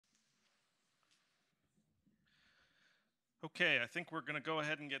Okay, I think we're going to go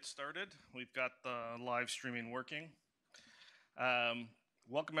ahead and get started. We've got the live streaming working.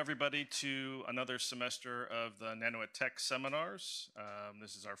 Welcome everybody to another semester of the Nano@Tech seminars.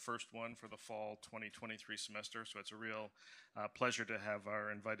 This is our first one for the fall 2023 semester, so it's a real pleasure to have our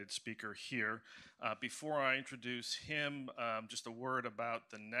invited speaker here. Before I introduce him, just a word about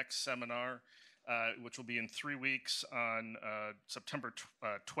the next seminar, which will be in 3 weeks on September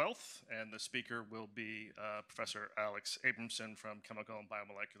 12th, and the speaker will be Professor Alex Abramson from Chemical and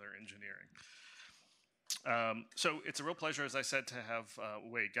Biomolecular Engineering. So it's a real pleasure, as I said, to have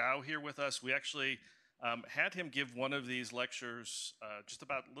Wei Gao here with us. We actually had him give one of these lectures just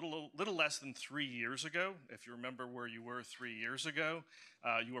about little less than 3 years ago. If you remember where you were 3 years ago,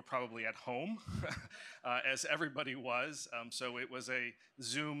 you were probably at home, as everybody was. So it was a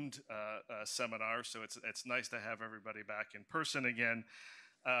Zoomed seminar, so it's nice to have everybody back in person again.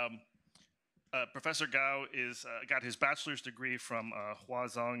 Professor Gao got his bachelor's degree from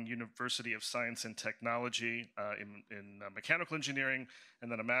Huazhong University of Science and Technology in mechanical engineering,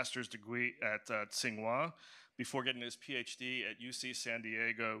 and then a master's degree at Tsinghua, before getting his PhD at UC San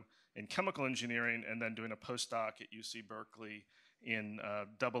Diego in chemical engineering, and then doing a postdoc at UC Berkeley in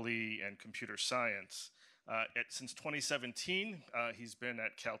EE and computer science. Since 2017, he's been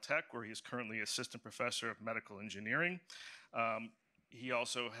at Caltech, where he is currently assistant professor of medical engineering. He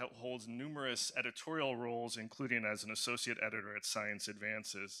also holds numerous editorial roles, including as an associate editor at Science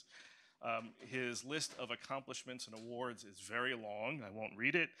Advances. His list of accomplishments and awards is very long. I won't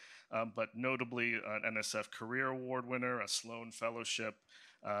read it, but notably an NSF Career Award winner, a Sloan Fellowship,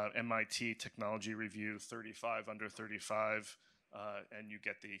 MIT Technology Review 35 under 35, and you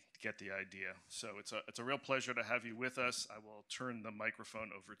get the idea. So it's a real pleasure to have you with us. I will turn the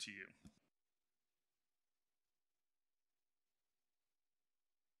microphone over to you.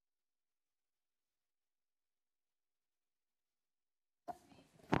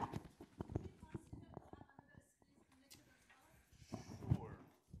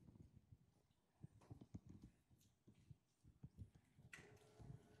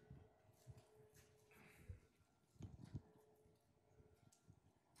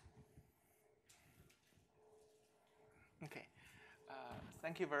 Okay,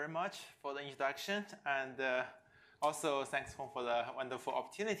 thank you very much for the introduction, and also thanks for the wonderful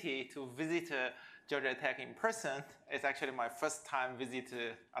opportunity to visit Georgia Tech in person. It's actually my first time visit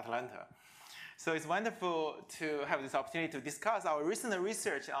Atlanta. So it's wonderful to have this opportunity to discuss our recent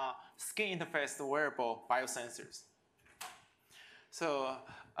research on skin interface wearable biosensors. So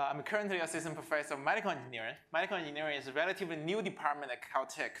I'm currently assistant professor of medical engineering. Medical engineering is a relatively new department at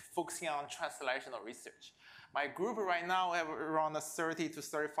Caltech focusing on translational research. My group right now have around 30 to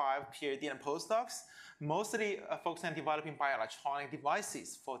 35 PhD and postdocs, mostly focused on developing bioelectronic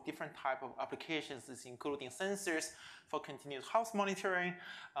devices for different types of applications, including sensors for continuous health monitoring,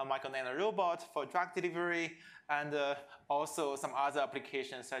 micro nano robot for drug delivery, and also some other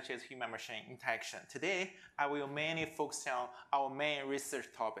applications such as human-machine interaction. Today, I will mainly focus on our main research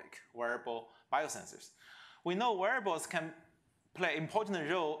topic, wearable biosensors. We know wearables can play an important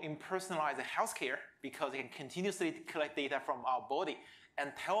role in personalized healthcare because it can continuously collect data from our body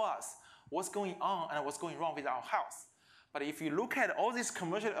and tell us what's going on and what's going wrong with our health. But if you look at all these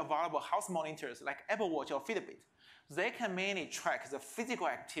commercially available health monitors like Apple Watch or Fitbit, they can mainly track the physical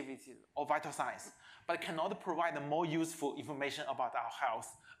activity or vital signs, but cannot provide more useful information about our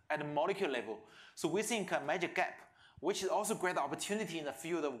health at the molecule level. So we think a major gap, which is also a great opportunity in the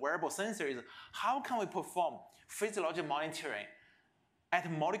field of wearable sensors, is how can we perform physiological monitoring at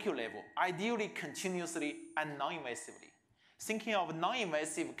molecule level, ideally continuously and non-invasively. Thinking of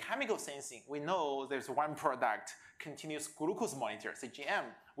non-invasive chemical sensing, we know there's one product, continuous glucose monitor, CGM,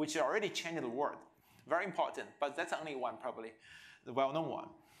 which already changed the world. Very important, but that's only one, probably the well-known one.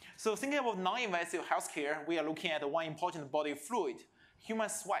 So thinking about non-invasive healthcare, we are looking at one important body fluid, human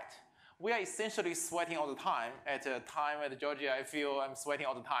sweat. We are essentially sweating all the time. At a time at Georgia, I feel I'm sweating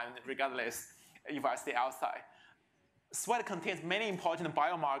all the time, regardless if I stay outside. Sweat contains many important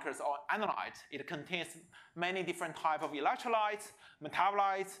biomarkers or analytes. It contains many different types of electrolytes,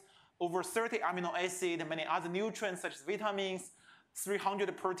 metabolites, over 30 amino acids, many other nutrients such as vitamins,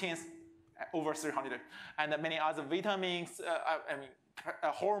 300 proteins, over 300, and many other vitamins,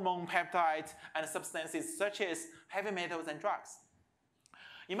 hormone, peptides, and substances such as heavy metals and drugs.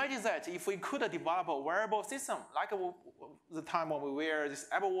 Imagine that if we could develop a wearable system, like the time when we wear this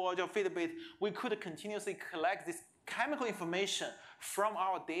Apple Watch or Fitbit, we could continuously collect this chemical information from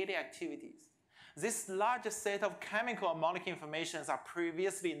our daily activities. This large set of chemical and molecular informations are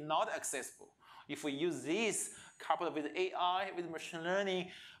previously not accessible. If we use these coupled with AI, with machine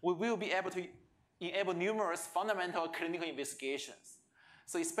learning, we will be able to enable numerous fundamental clinical investigations.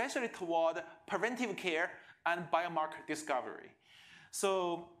 So especially toward preventive care and biomarker discovery.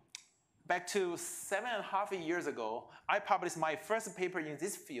 So back to 7.5 years ago, I published my first paper in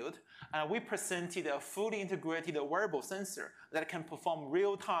this field, and we presented a fully integrated wearable sensor that can perform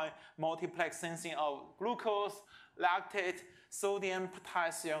real-time multiplex sensing of glucose, lactate, sodium,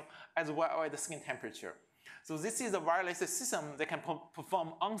 potassium, as well as the skin temperature. So this is a wireless system that can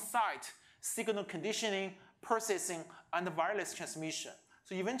perform on-site signal conditioning, processing, and wireless transmission.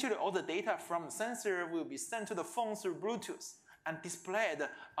 So eventually all the data from the sensor will be sent to the phone through Bluetooth and displayed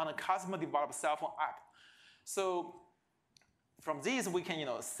on a customer-developed cell phone app. So from this, we can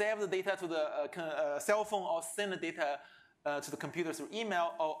save the data to the cell phone or send the data to the computer through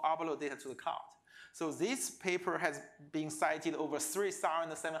email or upload data to the cloud. So this paper has been cited over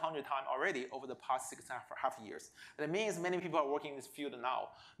 3,700 times already over the past 6.5 years. That means many people are working in this field now.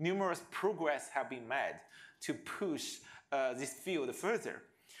 Numerous progress have been made to push this field further.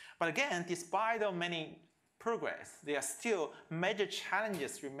 But again, despite of many progress, there are still major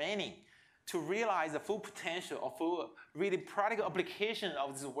challenges remaining to realize the full potential of full, really practical application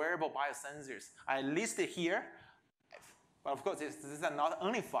of these wearable biosensors. I listed here, but of course, these are not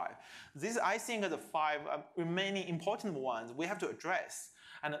only 5. These, I think, are the 5 remaining important ones we have to address.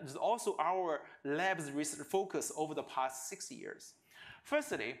 And it's also our lab's research focus over the past 6 years.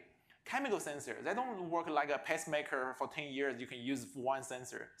 Firstly, chemical sensors, they don't work like a pacemaker for 10 years, you can use one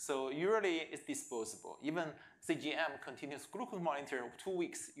sensor. So usually it's disposable. Even CGM, continuous glucose monitor, 2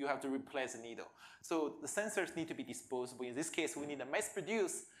 weeks, you have to replace the needle. So the sensors need to be disposable. In this case, we need to mass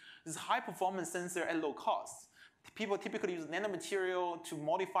produce this high performance sensor at low cost. People typically use nanomaterial to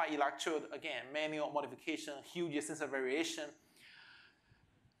modify electrode, again, manual modification, huge sensor variation.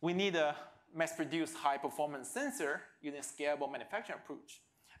 We need a mass-produced high-performance sensor using scalable manufacturing approach.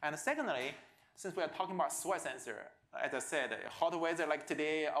 And secondly, since we are talking about sweat sensor, as I said, hot weather like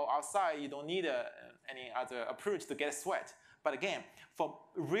today or outside, you don't need any other approach to get sweat. But again, for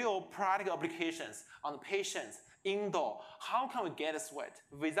real practical applications on patients, indoor, how can we get a sweat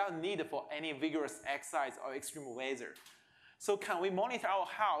without need for any vigorous exercise or extreme weather? So can we monitor our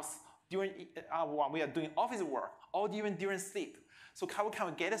house during when we are doing office work or even during sleep? So how can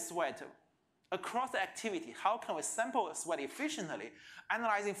we get a sweat across the activity? How can we sample sweat efficiently,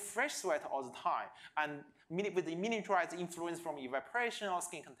 analyzing fresh sweat all the time, and with the miniaturized influence from evaporation or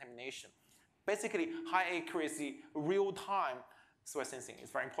skin contamination? Basically, high accuracy, real-time sweat sensing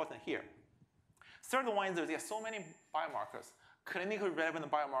is very important here. Third one is there are so many biomarkers. Clinically relevant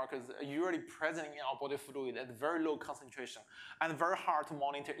biomarkers are usually present in our body fluid at very low concentration and very hard to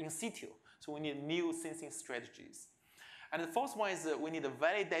monitor in situ. So we need new sensing strategies. And the fourth one is we need a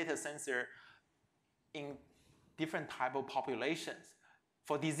validated sensor in different type of populations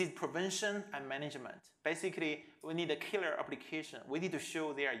for disease prevention and management. Basically, we need a killer application. We need to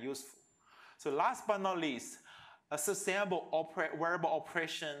show they are useful. So last but not least, a sustainable wearable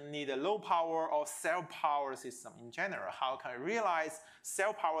operation need a low power or cell-powered system in general. How can we realize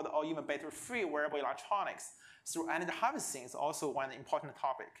cell-powered or even battery-free wearable electronics through energy harvesting is also one important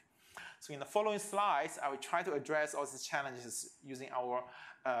topic. So in the following slides, I will try to address all these challenges using our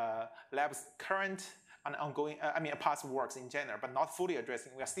lab's current and ongoing, past works in general, but not fully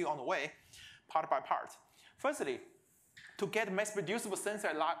addressing. We are still on the way, part by part. Firstly, to get mass-producible sensor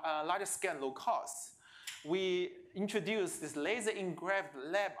at larger scale and low cost, we introduced this laser engraved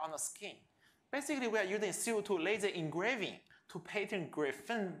lab on the skin. Basically, we are using CO2 laser engraving to pattern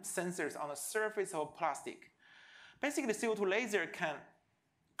graphene sensors on the surface of plastic. Basically, CO2 laser can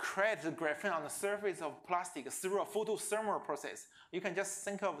create the graphene on the surface of plastic through a photothermal process. You can just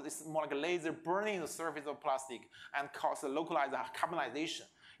think of this more like a laser burning the surface of plastic and cause a localized carbonization.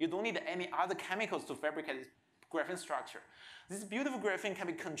 You don't need any other chemicals to fabricate this graphene structure. This beautiful graphene can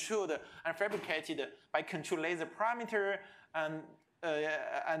be controlled and fabricated by controlled laser parameter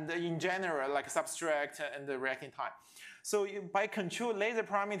and in general, like subtract and the reacting time. So by controlled laser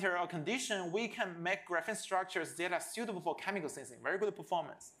parameter or condition, we can make graphene structures that are suitable for chemical sensing, very good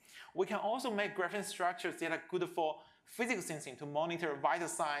performance. We can also make graphene structures that are good for physical sensing to monitor vital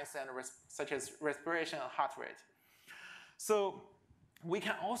signs and such as respiration and heart rate. So we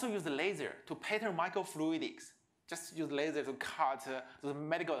can also use the laser to pattern microfluidics. Just use laser to cut the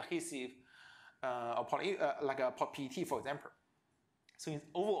medical adhesive like a PET, for example. So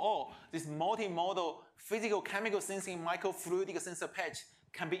overall, this multimodal physical chemical sensing microfluidic sensor patch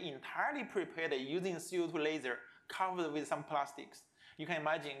can be entirely prepared using CO2 laser covered with some plastics. You can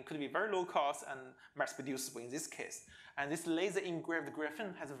imagine it could be very low cost and mass producible in this case. And this laser engraved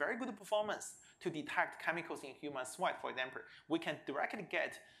graphene has a very good performance to detect chemicals in human sweat, for example. We can directly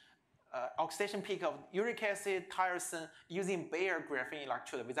get oxidation peak of uric acid, tyrosine, using bare graphene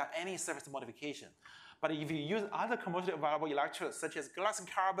electrode without any surface modification. But if you use other commercially available electrodes, such as glass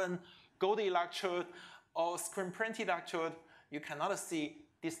carbon, gold electrode, or screen printed electrode, you cannot see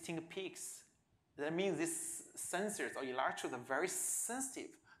distinct peaks. That means these sensors or electrodes are very sensitive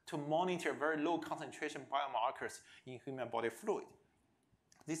to monitor very low concentration biomarkers in human body fluid.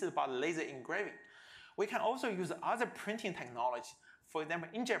 This is about laser engraving. We can also use other printing technology, for example,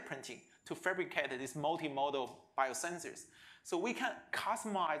 inkjet printing, to fabricate these multimodal biosensors. So we can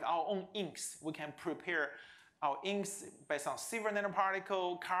customize our own inks. We can prepare our inks based on silver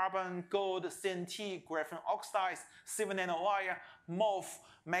nanoparticle, carbon, gold, CNT, graphene oxides, silver nanowire, morph,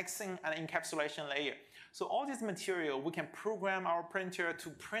 mixing, and encapsulation layer. So all this material, we can program our printer to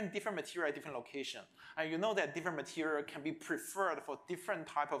print different material at different locations. And you know that different material can be preferred for different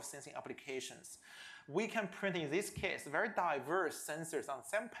type of sensing applications. We can print, in this case, very diverse sensors on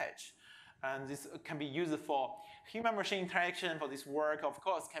the same page. And this can be used for human-machine interaction for this work. Of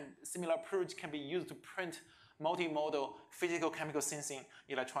course, similar approach can be used to print multimodal physical chemical sensing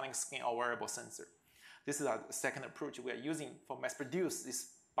electronic skin or wearable sensor. This is our second approach we are using for mass produce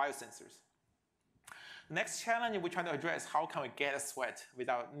these biosensors. The next challenge we try to address, how can we get a sweat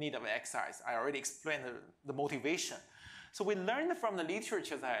without need of exercise? I already explained the motivation. So we learned from the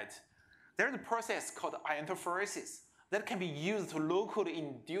literature that there's a process called iontophoresis that can be used to locally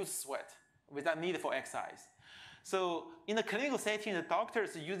induce sweat without need for exercise. So in the clinical setting, the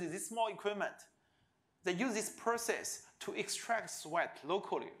doctors use this small equipment. They use this process to extract sweat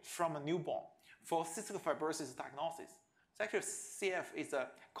locally from a newborn for cystic fibrosis diagnosis. So actually, CF is a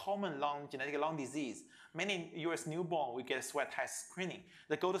common genetic lung disease. Many US newborn will get sweat test screening.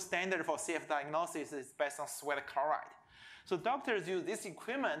 The gold standard for CF diagnosis is based on sweat chloride. So doctors use this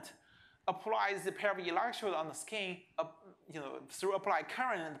equipment, applies the pair of electrode on the skin, through applied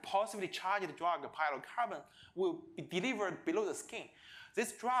current, and positively charged drug, pyrocarbon, will be delivered below the skin.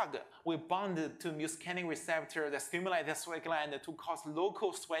 This drug will bind to muscarinic receptor that stimulate the sweat gland to cause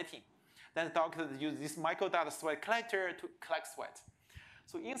local sweating. Then the doctors use this microdot sweat collector to collect sweat.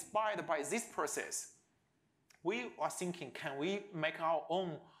 So inspired by this process, we are thinking, can we make our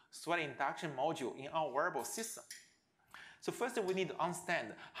own sweat induction module in our wearable system? So first we need to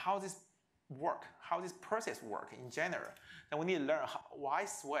understand how this work, how this process works in general. Then we need to learn why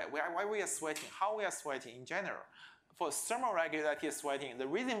sweat, why we are sweating, how we are sweating in general. For thermoregulated sweating, the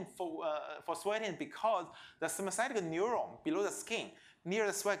reason for sweating is because the sympathetic neuron below the skin, near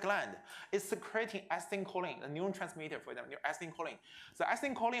the sweat gland, is secreting acetylcholine, the neurotransmitter for example, acetylcholine. So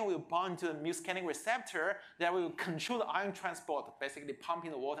acetylcholine will bind to the muscarinic receptor that will control the ion transport, basically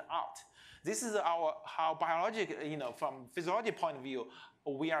pumping the water out. This is how biological, from physiology point of view,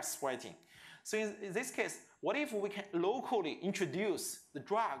 we are sweating. So in this case, what if we can locally introduce the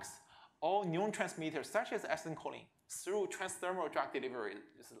drugs or neurotransmitters such as acetylcholine through transdermal drug delivery,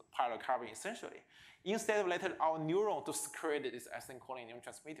 this is pyrocarbon essentially, instead of letting our neuron to secrete this acetylcholine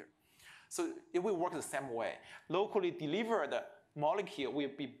neurotransmitter. So it will work the same way. Locally delivered molecule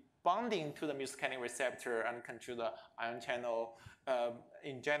will be bonding to the muscarinic receptor and control the ion channel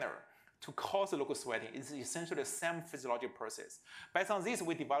in general to cause the local sweating. It's essentially the same physiological process. Based on this,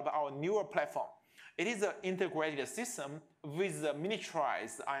 we developed our newer platform. It is an integrated system with a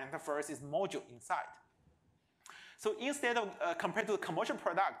miniaturized iontophoresis module inside. So instead of compared to the commercial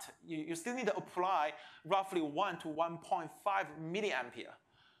product, you still need to apply roughly 1 to 1.5 milliampere,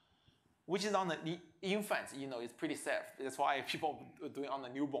 which is on the infants, it's pretty safe. That's why people are doing on the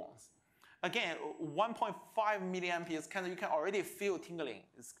newborns. Again, 1.5 milliamperes, you can already feel tingling.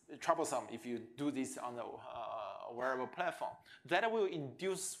 It's troublesome if you do this on the wearable platform. That will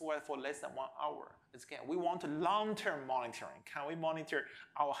induce sweat for less than 1 hour. Again, we want long-term monitoring. Can we monitor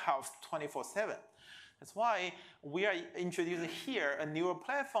our health 24/7? That's why we are introducing here a newer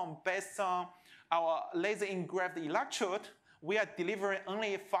platform based on our laser engraved electrode. We are delivering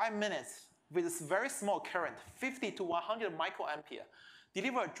only 5 minutes with this very small current, 50 to 100 microampere.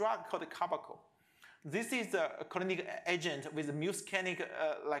 Deliver a drug called Carbachol. This is a cholinergic agent with a muscarinic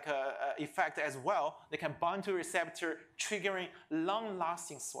effect as well. They can bind to receptor, triggering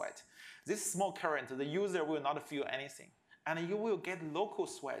long-lasting sweat. This small current, the user will not feel anything, and you will get local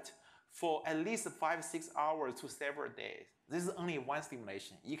sweat for at least 5-6 hours to several days. This is only one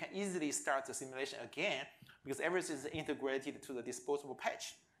stimulation. You can easily start the simulation again because everything is integrated to the disposable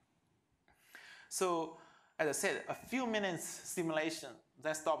patch. So, as I said, a few minutes stimulation,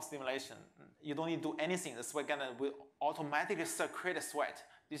 then stop stimulation. You don't need to do anything. The sweat gland will automatically secrete sweat.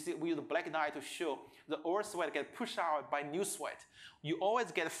 We use the black dye to show the old sweat gets pushed out by new sweat. You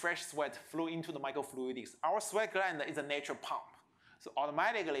always get fresh sweat flow into the microfluidics. Our sweat gland is a natural pump. so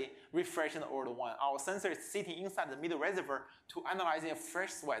automatically refreshing the old one. Our sensor is sitting inside the middle reservoir to analyzing a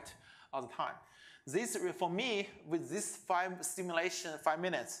fresh sweat all the time. This, for me, with this 5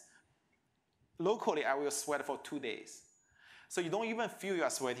 minutes, locally I will sweat for 2 days. So you don't even feel you are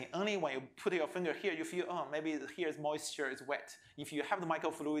sweating. Only when you put your finger here, you feel, oh, maybe here is moisture, it's wet. If you have the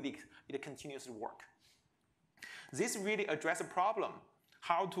microfluidic, it continues to work. This really addresses a problem,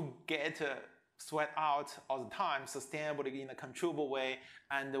 how to get sweat out all the time, sustainably in a controllable way,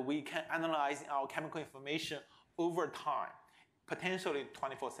 and we can analyze our chemical information over time, potentially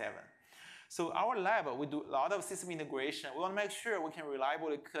 24/7. So our lab, we do a lot of system integration. We want to make sure we can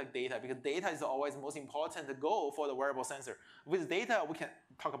reliably collect data, because data is always the most important goal for the wearable sensor. With data, we can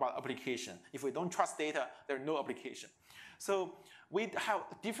talk about application. If we don't trust data, there's no application. So we have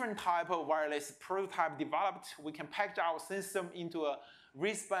different type of wireless prototype developed. We can package our system into a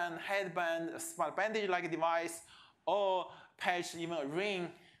wristband, headband, a smart bandage-like device, or patch even a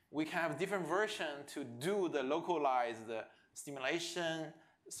ring. We can have different version to do the localized stimulation,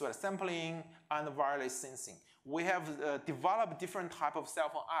 sweat sampling, and wireless sensing. We have developed different type of cell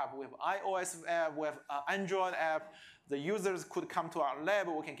phone app. We have iOS app, we have Android app. The users could come to our lab,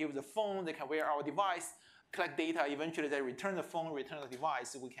 we can give the phone, they can wear our device, collect data, eventually they return the phone, return the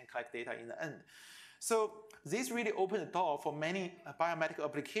device, so we can collect data in the end. So this really opened the door for many biomedical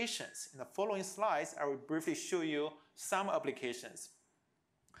applications. In the following slides, I will briefly show you some applications.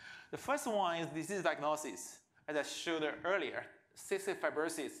 The first one is disease diagnosis, as I showed earlier. Cystic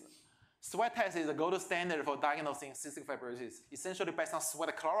fibrosis. Sweat test is the gold standard for diagnosing cystic fibrosis, essentially based on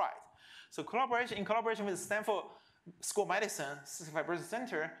sweat chloride. So in collaboration with Stanford School of Medicine, Cystic Fibrosis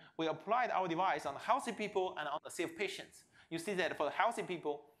Center, we applied our device on healthy people and on the sick patients. You see that for the healthy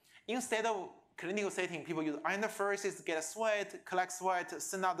people, instead of clinical setting, people use ionophoresis to get a sweat, collect sweat,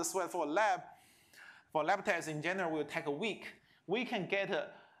 send out the sweat for a lab. For lab tests in general, will take a week. We can get a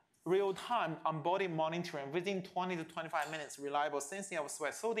real-time on-body monitoring within 20 to 25 minutes, reliable sensing of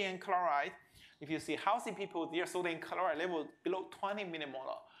sweat sodium chloride. If you see healthy people, their sodium chloride level below 20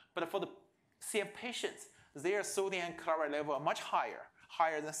 millimolar. But for the CF patients, their sodium chloride level are much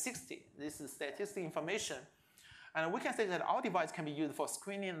higher than 60. This is statistical information. And we can say that our device can be used for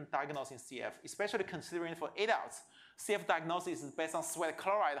screening and diagnosing CF, especially considering for adults. CF diagnosis is based on sweat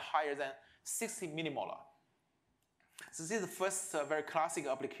chloride higher than 60 millimolar. So this is the first very classic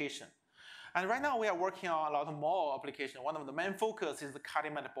application. And right now we are working on a lot more applications. One of the main focus is the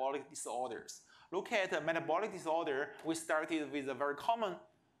cardiometabolic disorders. Look at the metabolic disorder. We started with a very common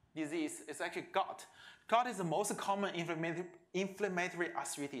disease. It's actually gout. Gout is the most common inflammatory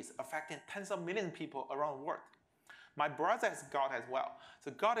arthritis, affecting tens of millions of people around the world. My brother has gout as well.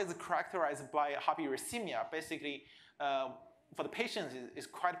 So gout is characterized by hyperuricemia. Basically, for the patients, it's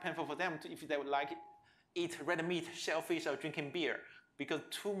quite painful for them if they would like eat red meat, shellfish, or drinking beer, because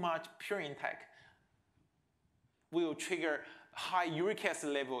too much pure intake will trigger high uric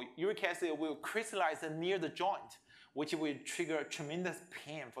acid level. Uric acid will crystallize near the joint, which will trigger tremendous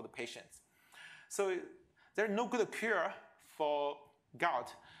pain for the patients. So there's no good cure for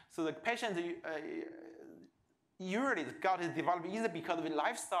gout. So the patient, usually the gout is developed either because of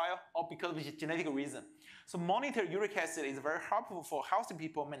lifestyle or because of genetic reason. So monitor uric acid is very helpful for healthy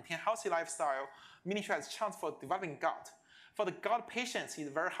people, maintain healthy lifestyle, minimize chance for developing gout. For the gout patients, it's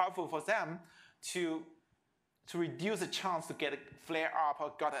very helpful for them to reduce the chance to get a flare-up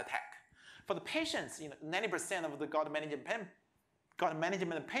or gout attack. For the patients, 90% of the gout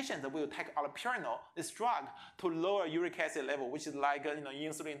management patients will take allopurinol, this drug, to lower uric acid level, which is like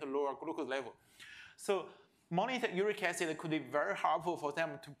insulin to lower glucose level. So monitor uric acid could be very helpful for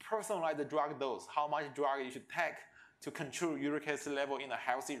them to personalize the drug dose, how much drug you should take to control uric acid level in a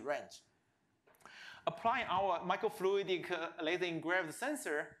healthy range. Applying our microfluidic laser engraved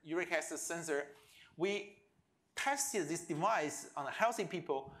sensor, uric acid sensor, we tested this device on healthy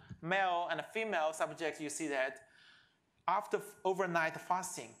people, male and female subjects. You see that after overnight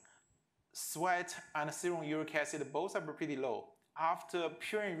fasting, sweat and serum uric acid both are pretty low. After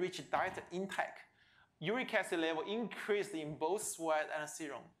purine-rich diet intake, uric acid level increased in both sweat and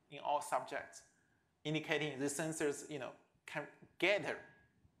serum in all subjects, indicating the sensors can gather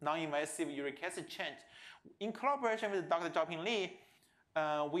non-invasive uric acid change. In collaboration with Dr. Zhaoping Li,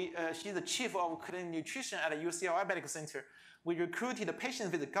 she's the chief of clinical nutrition at the UCLA Medical Center. We recruited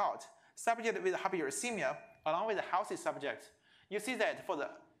patients with gout, subjects with hyperuricemia, along with the healthy subjects. You see that for the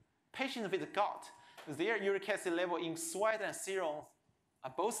patients with gout, their uric acid level in sweat and serum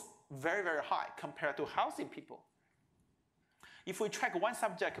are both very, very high compared to healthy people. If we track one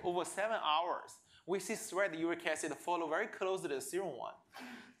subject over 7 hours, we see sweat uric acid follow very close to the serum one.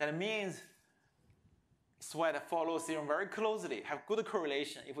 That means sweat follow serum very closely, have good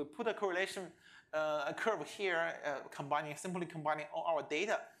correlation. If we put a correlation curve here, simply combining all our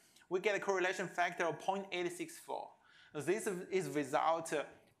data, we get a correlation factor of 0.864. This is without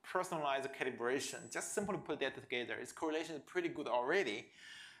personalized calibration. Just simply put that together. Its correlation is pretty good already.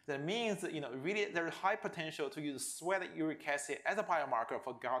 That means, really there's high potential to use sweat uric acid as a biomarker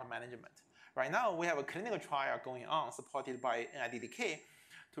for gout management. Right now, we have a clinical trial going on supported by NIDDK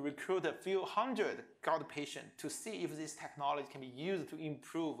to recruit a few hundred gout patients to see if this technology can be used to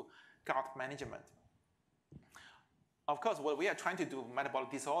improve gout management. Of course, what we are trying to do with metabolic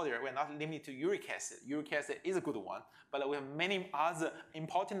disorder, we're not limited to uric acid. Uric acid is a good one, but we have many other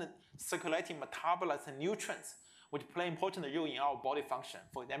important circulating metabolites and nutrients which play an important role in our body function.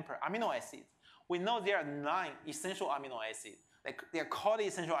 For example, amino acids. We know there are 9 essential amino acids. They are called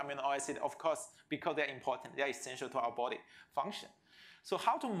essential amino acids, of course, because they're important. They're essential to our body function. So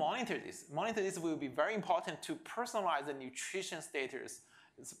how to monitor this? Monitor this will be very important to personalize the nutrition status.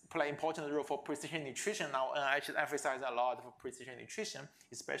 It's play an important role for precision nutrition. Now, I should emphasize a lot for precision nutrition,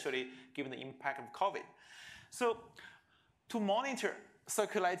 especially given the impact of COVID. So to monitor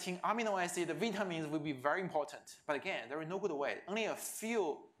circulating amino acid, vitamins will be very important. But again, there is no good way. Only a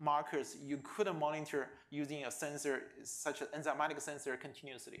few markers you could monitor using a sensor such as enzymatic sensor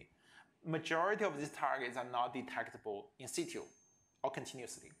continuously. Majority of these targets are not detectable in situ or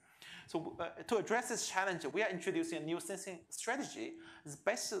continuously. So to address this challenge, we are introducing a new sensing strategy. It's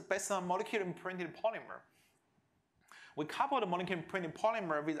based on molecular imprinted polymer. We couple the molecular imprinted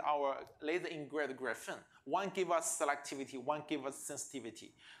polymer with our laser engraved graphene. One gives us selectivity, one gives us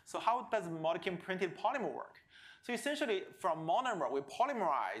sensitivity. So how does molecular imprinted polymer work? So essentially, from monomer, we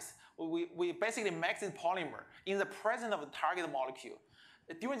polymerize. We basically make this polymer in the presence of the target molecule.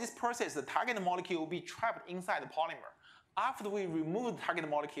 During this process, the target molecule will be trapped inside the polymer. After we remove the target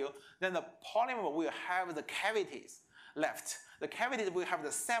molecule, then the polymer will have the cavities left. The cavities will have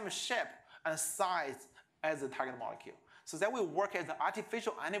the same shape and size as the target molecule. So that will work as an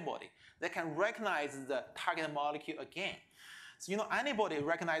artificial antibody that can recognize the target molecule again. So antibody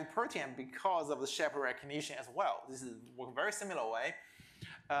recognize protein because of the shape recognition as well. This is a very similar way.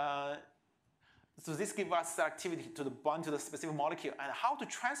 So this gives us selectivity to bond to the specific molecule and how to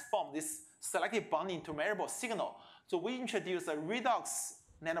transform this selective bonding to measurable signal. So we introduce a redox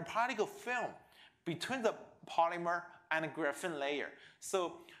nanoparticle film between the polymer and the graphene layer.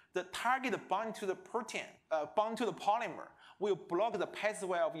 So the target bond to the protein, bond to the polymer, will block the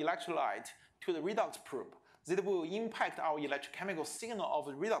pathway of electrolyte to the redox probe. This will impact our electrochemical signal of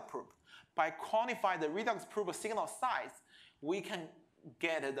the redox probe. By quantifying the redox probe signal size, we can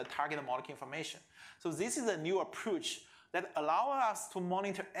get the target molecule information. So this is a new approach that allows us to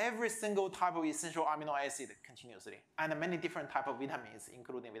monitor every single type of essential amino acid continuously, and many different types of vitamins,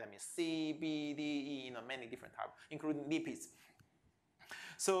 including vitamin C, B, D, E, many different types, including lipids.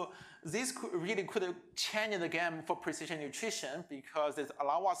 So this really could change the game for precision nutrition because it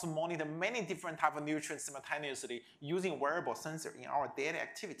allows us to monitor many different types of nutrients simultaneously using wearable sensor in our daily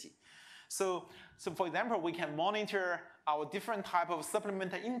activity. So for example, we can monitor our different type of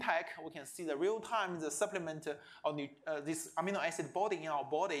supplement intake. We can see the real time the supplement of this amino acid body in our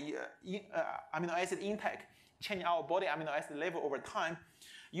body, amino acid intake, change our body amino acid level over time.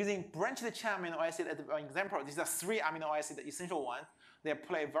 Using branched chain amino acid as an example, these are 3 amino acid essential ones. They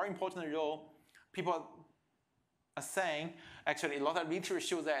play a very important role. People are saying, actually a lot of literature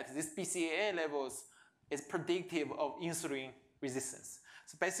shows that this BCAA levels is predictive of insulin resistance.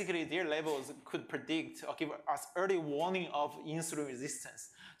 So basically, their levels could predict or give us early warning of insulin resistance.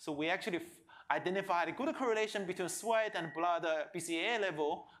 So we actually identified a good correlation between sweat and blood BCAA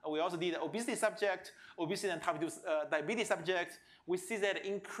level. We also did obesity subject, obesity and type 2 diabetes subject. We see that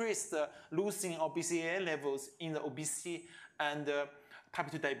increased losing of BCAA levels in the obesity and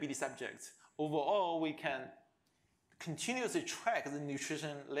type 2 diabetes subjects. Overall, we can continuously track the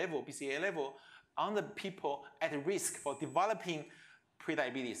nutrition level, BCAA level, on the people at risk for developing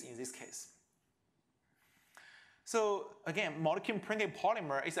prediabetes in this case. So again, molecular imprinted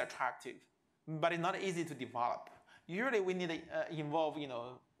polymer is attractive, but it's not easy to develop. Usually we need to involve,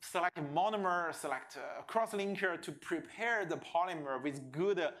 select a monomer, select a cross-linker to prepare the polymer with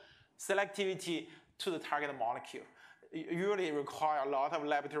good selectivity to the target molecule. It usually requires a lot of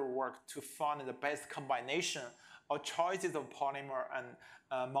laboratory work to find the best combination or choices of polymer and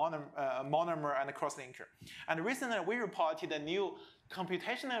monomer and cross-linker. And recently we reported a new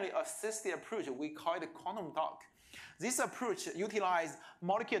computationally assisted approach. We call it quantum dock. This approach utilizes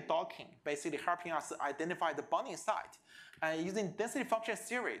molecular docking, basically helping us identify the bonding site, and using density function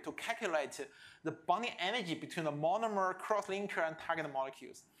theory to calculate the bonding energy between the monomer, cross-linker, and target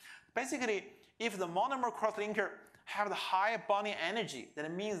molecules. Basically, If the monomer cross-linker have the higher bonding energy, then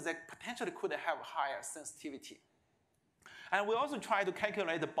it means they potentially could have higher sensitivity. And we also try to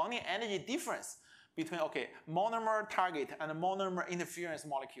calculate the bonding energy difference between, okay, monomer target and monomer interference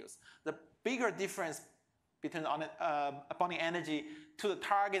molecules. The bigger difference between bonding energy to the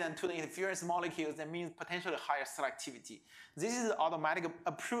target and to the interference molecules, that means potentially higher selectivity. This is the automatic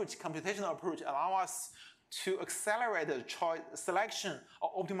approach, computational approach, allow us to accelerate the selection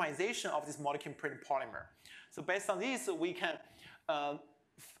or optimization of this molecule printed polymer. So based on this, we can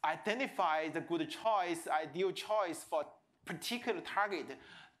identify the good choice, ideal choice for particular target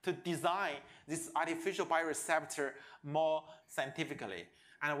to design this artificial bioreceptor more scientifically.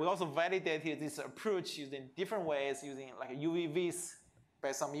 And we also validated this approach using different ways, using like UVVs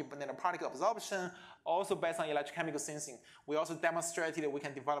based on nanoparticle absorption, also based on electrochemical sensing. We also demonstrated that we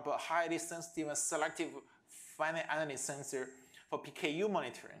can develop a highly sensitive and selective finite analyte sensor for PKU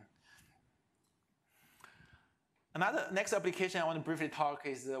monitoring. Next application I want to briefly talk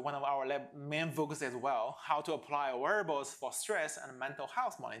is one of our lab main focus as well, how to apply wearables for stress and mental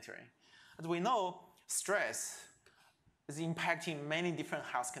health monitoring. As we know, stress is impacting many different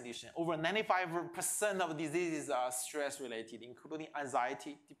health conditions. Over 95% of diseases are stress-related, including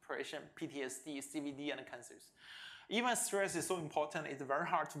anxiety, depression, PTSD, CVD, and cancers. Even stress is so important, it's very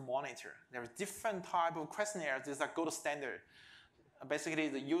hard to monitor. There are different types of questionnaires that are gold standard. Basically,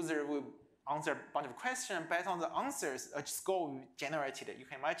 the user will answer a bunch of questions. Based on the answers, a score will be generated. You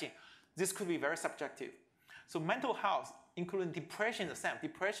can imagine this could be very subjective. So mental health, including depression, the same.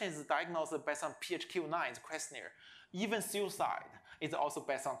 Depression is diagnosed based on PHQ-9 questionnaire. Even suicide is also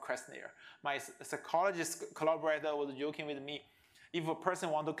based on questionnaire. My psychologist collaborator was joking with me, if a person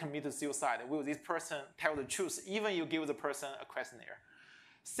wants to commit suicide, will this person tell the truth, even you give the person a questionnaire?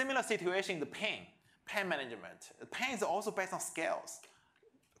 Similar situation in the pain management. Pain is also based on scales,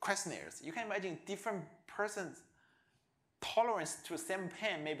 questionnaires. You can imagine different persons' tolerance to the same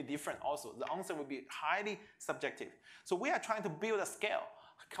pain may be different also. The answer will be highly subjective. So we are trying to build a scale.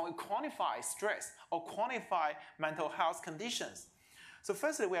 Can we quantify stress or quantify mental health conditions? So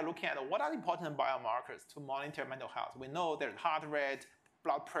firstly, we are looking at what are important biomarkers to monitor mental health. We know that heart rate,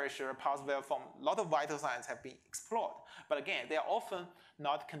 blood pressure, pulse waveform, a lot of vital signs have been explored. But again, they are often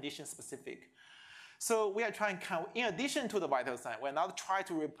not condition specific. So we are trying, in addition to the vital sign, we're not trying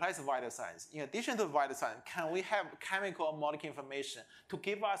to replace vital signs. In addition to the vital sign, can we have chemical or molecular information to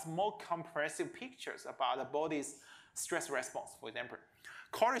give us more comprehensive pictures about the body's stress response? For example,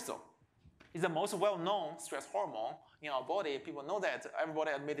 cortisol is the most well-known stress hormone in our body. People know that.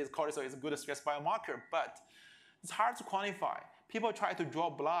 Everybody admits cortisol is a good stress biomarker, but it's hard to quantify. People try to draw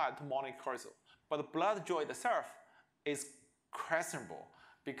blood to monitor cortisol, but the blood draw itself is questionable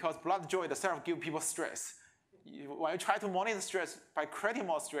because blood draw itself gives people stress. When you try to monitor stress by creating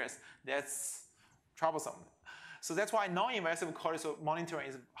more stress, that's troublesome. So that's why non-invasive cortisol monitoring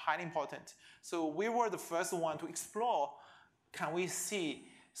is highly important. So we were the first one to explore, can we see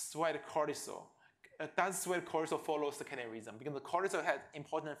sweat cortisol? Does sweat cortisol follow circadian rhythm? Because the cortisol has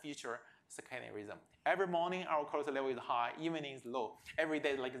important feature, circadian rhythm. Every morning our cortisol level is high, evening is low. Every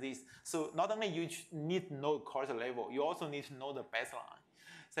day like this. So not only you need to know cortisol level, you also need to know the baseline.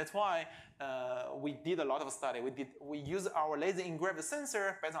 So that's why we did a lot of study. We use our laser engraved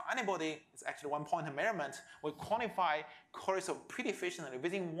sensor based on antibody. It's actually 1 point measurement. We quantify cortisol pretty efficiently.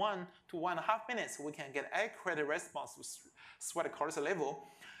 Within 1 to 1.5 minutes, we can get accurate response to sweat cortisol level,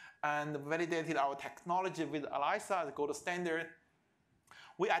 and validated our technology with ELISA, the gold standard.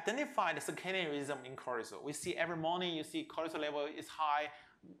 We identified the circadian rhythm in cortisol. We see every morning you see cortisol level is high,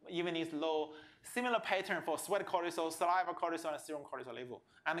 evening is low. Similar pattern for sweat cortisol, saliva cortisol, and serum cortisol level.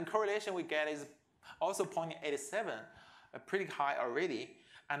 And the correlation we get is also 0.87, pretty high already.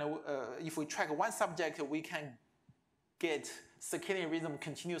 And if we track one subject, we can get circadian rhythm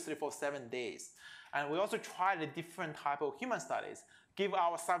continuously for 7 days. And we also tried a different type of human studies, give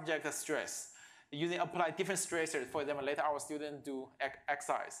our subject a stress, apply different stressors. For example, let our students do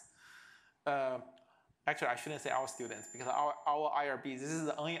exercise. Actually, I shouldn't say our students, because our IRB, this is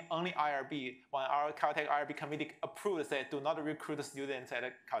the only IRB, when our Caltech IRB committee approved, said do not recruit students at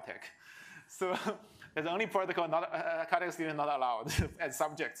Caltech. So there's the only protocol, Caltech students not allowed as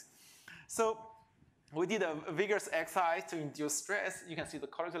subjects. So we did a vigorous exercise to induce stress. You can see the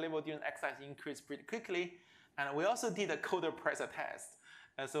cortisol level during exercise increased pretty quickly. And we also did a cold pressure test.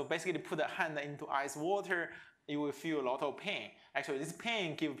 So basically put the hand into ice water, you will feel a lot of pain. Actually, this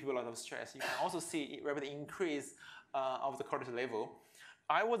pain gives people a lot of stress. You can also see a rapid increase of the cortisol level.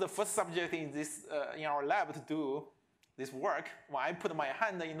 I was the first subject in this in our lab to do this work. When I put my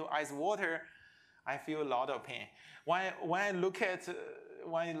hand into ice water, I feel a lot of pain. When I look at,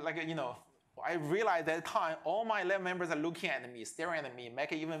 I realized at the time, all my lab members are looking at me, staring at me,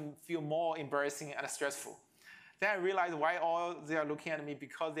 make it even feel more embarrassing and stressful. Then I realized why all they are looking at me,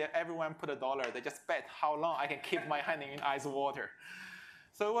 because everyone put $1. They just bet how long I can keep my hand in ice water.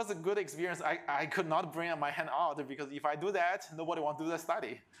 So it was a good experience. I could not bring my hand out, because if I do that, nobody wants to do the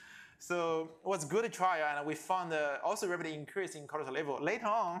study. So it was a good trial, and we found also rapid increase in cortisol level. Later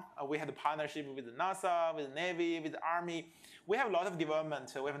on, we had a partnership with NASA, with the Navy, with the Army. We have a lot of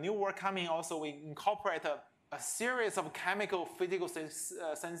development. We have new work coming. Also, we incorporate a series of chemical, physical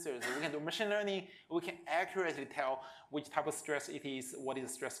sensors. We can do machine learning. We can accurately tell which type of stress it is, what is the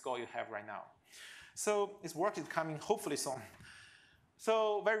stress score you have right now. So this work is coming hopefully soon.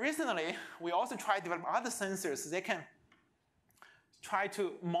 So very recently, we also tried to develop other sensors. They can try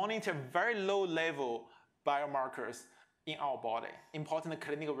to monitor very low level biomarkers in our body, important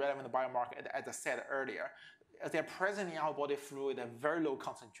clinical relevant biomarker, as I said earlier. They're present in our body fluid at very low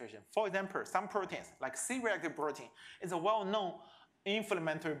concentration. For example, some proteins, like C-reactive protein, is a well-known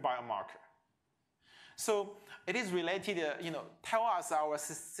inflammatory biomarker. So it is related, tell us our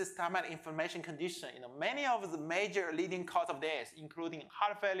systemic inflammation condition. Many of the major leading cause of death, including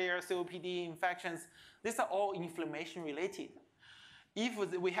heart failure, COPD, infections, these are all inflammation related. If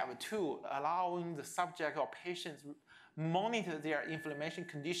we have a tool allowing the subject or patients monitor their inflammation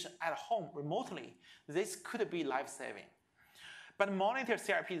condition at home remotely, this could be life-saving. But monitor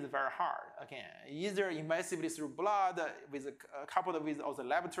CRP is very hard. Again, either invasively through blood, coupled with all the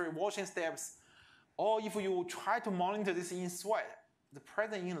laboratory washing steps, or if you try to monitor this in sweat, the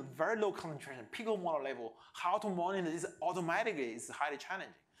present in a very low concentration, picomolar level, how to monitor this automatically is highly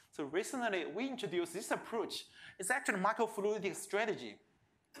challenging. So recently, we introduced this approach. It's actually a microfluidic strategy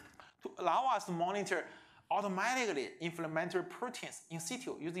to allow us to monitor automatically inflammatory proteins in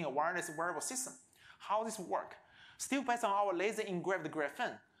situ using a wireless wearable system. How does this work? Still based on our laser engraved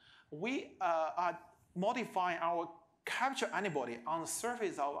graphene, we are modifying our capture antibody on the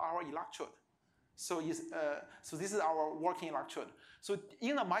surface of our electrode. So this is our working electrode. So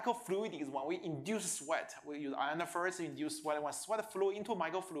in the microfluidics, when we induce sweat, we use ionophores to induce sweat. When sweat flow into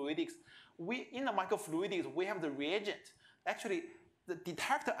microfluidics, in the microfluidics, we have the reagent. Actually, the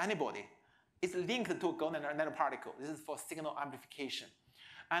detector antibody is linked to a gold nanoparticle. This is for signal amplification.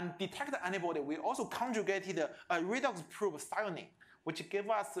 And detector antibody, we also conjugated a redox probe thionein, which gives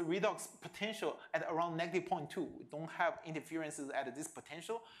us the redox potential at around -0.2. We don't have interferences at this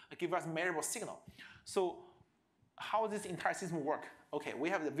potential. It gives us measurable signal. So how does this entire system work? Okay, we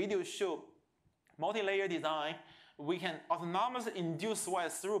have the video show multi-layer design. We can autonomously induce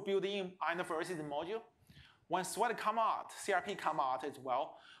sweat through built-in ionophoresis module. When sweat come out, CRP come out as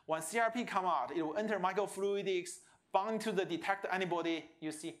well. When CRP come out, it will enter microfluidics, bind to the detector antibody,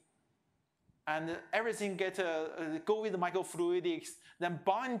 you see. And everything go with the microfluidics, then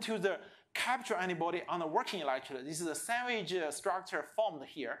bind to the capture antibody on the working electrode. This is a sandwich structure formed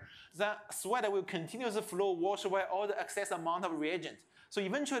here. Then sweat will continuously flow, wash away all the excess amount of reagent. So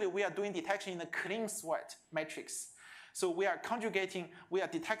eventually we are doing detection in a clean sweat matrix. So we are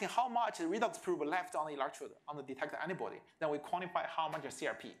detecting how much redox probe left on the electrode, on the detector antibody. Then we quantify how much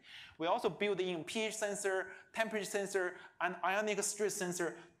CRP. We also build in pH sensor, temperature sensor, and ionic stress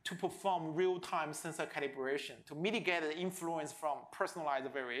sensor to perform real-time sensor calibration to mitigate the influence from personalized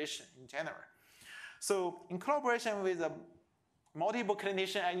variation in general. So in collaboration with multiple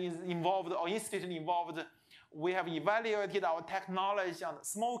clinicians involved or institutions involved, we have evaluated our technology on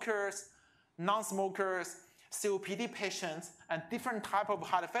smokers, non-smokers, COPD patients, and different type of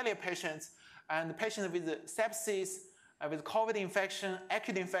heart failure patients, and patients with sepsis, with COVID infection,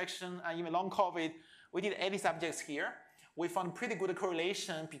 acute infection, and even long COVID. We did 80 subjects here. We found pretty good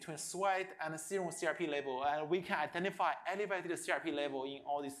correlation between sweat and serum CRP level, and we can identify elevated CRP level in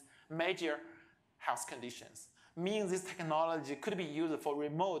all these major health conditions. Means this technology could be used for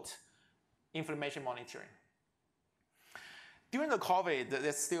remote inflammation monitoring. During the COVID,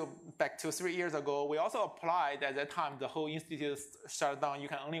 that's still back 2-3 years ago, we also applied at that time, the whole institute shut down. You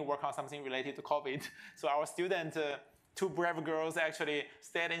can only work on something related to COVID. So our student, two brave girls actually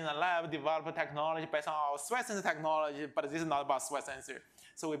stayed in the lab, developed technology based on our sweat sensor technology, but this is not about sweat sensor.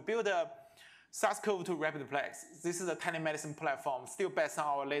 So we built a SARS-CoV-2 RapidPlex. This is a telemedicine platform, still based on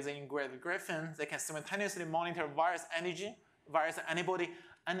our laser engraved graphene. They can simultaneously monitor virus antigen, virus antibody,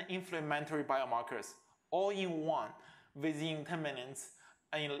 and inflammatory biomarkers, all in one, within 10 minutes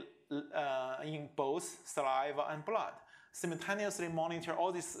in both saliva and blood. Simultaneously monitor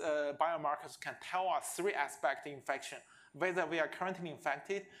all these biomarkers can tell us 3 aspects of infection: whether we are currently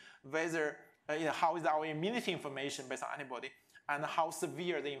infected, whether how is our immunity information based on antibody, and how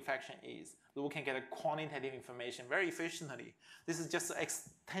severe the infection is. We can get a quantitative information very efficiently. This is just an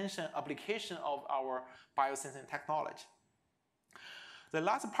extension application of our biosensing technology. The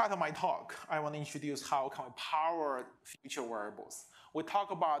last part of my talk, I want to introduce how can we power future wearables. We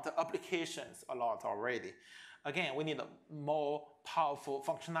talk about the applications a lot already. Again, we need a more powerful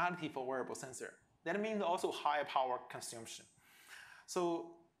functionality for wearable sensor. That means also higher power consumption.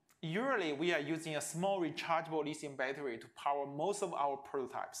 So usually we are using a small rechargeable lithium battery to power most of our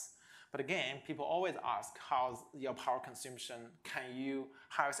prototypes. But again, people always ask, how's your power consumption? Can you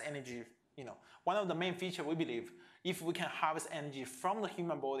harvest energy? One of the main features we believe, if we can harvest energy from the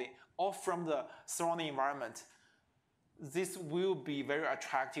human body or from the surrounding environment, this will be very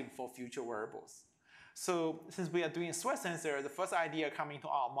attractive for future wearables. So since we are doing sweat sensor, the first idea coming to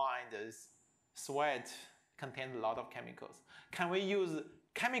our mind is sweat contains a lot of chemicals. Can we use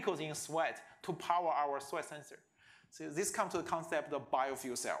chemicals in sweat to power our sweat sensor? So this comes to the concept of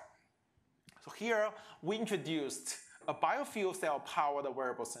biofuel cell. So here we introduced a biofuel cell powered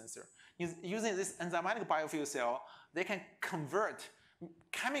wearable sensor. Using this enzymatic biofuel cell, they can convert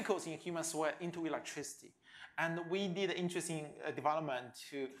chemicals in human sweat into electricity. And we did interesting development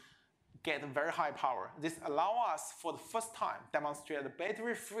to get very high power. This allows us for the first time demonstrate a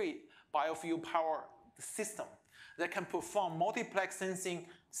battery-free biofuel power system that can perform multiplex sensing,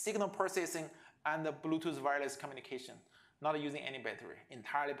 signal processing, and Bluetooth wireless communication, not using any battery,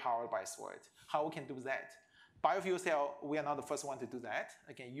 entirely powered by sweat. How we can do that? Biofuel cell, we are not the first one to do that.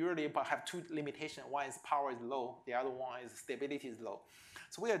 Again, usually but have two limitations. One is power is low, the other one is stability is low.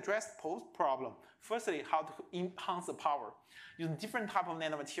 So we addressed both problems. Firstly, how to enhance the power. Using different type of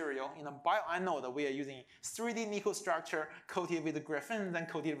nanomaterial. In a bioanode, we are using 3D nickel structure coated with graphene and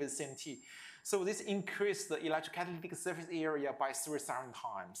coated with CNT. So this increased the electrocatalytic surface area by 3,000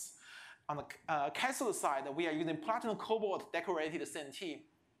 times. On the cathode side, we are using platinum cobalt decorated CNT,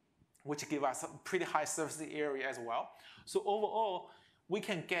 which give us a pretty high surface area as well. So overall, we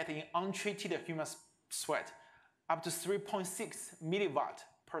can get in untreated human sweat up to 3.6 milliwatt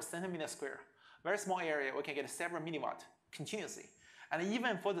per centimeter square. Very small area, we can get several milliwatt continuously. And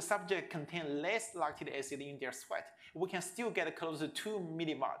even for the subject contain less lactic acid in their sweat, we can still get close to 2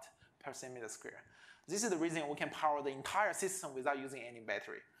 milliwatt per centimeter square. This is the reason we can power the entire system without using any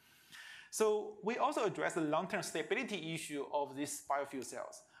battery. So we also address the long-term stability issue of these biofuel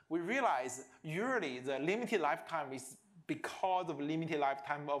cells. We realize usually the limited lifetime is because of limited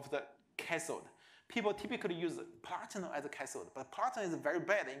lifetime of the cathode. People typically use platinum as a cathode, but platinum is very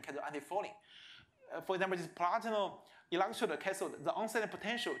bad in case of anti-fouling. For example, this platinum electrode cathode, the onset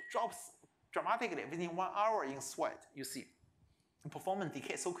potential drops dramatically within 1 hour in sweat, you see. Performance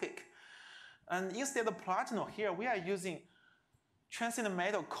decay so quick. And instead of platinum here, we are using transient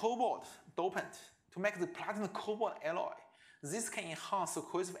metal cobalt dopant to make the platinum cobalt alloy. This can enhance the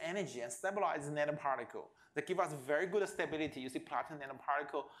cohesive energy and stabilize the nanoparticle. That give us very good stability. You see platinum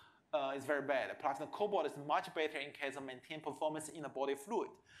nanoparticle is very bad. Platinum cobalt is much better in case of maintain performance in the body fluid.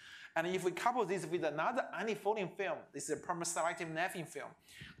 And if we couple this with another anti-fouling film, this is a perma-selective nephew film,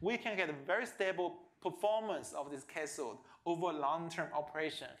 we can get a very stable performance of this cathode over long-term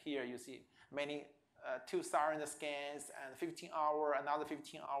operation. Here you see many 2 siren scans and 15-hour, another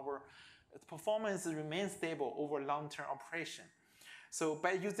 15-hour. The performance remains stable over long-term operation. So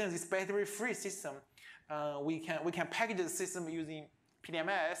by using this battery-free system, we can package the system using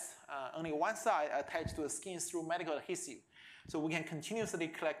PDMS, only one side attached to the skin through medical adhesive. So we can continuously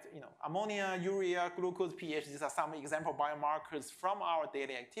collect ammonia, urea, glucose, pH. These are some example biomarkers from our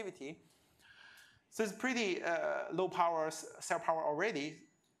daily activity. So it's pretty low power cell power already.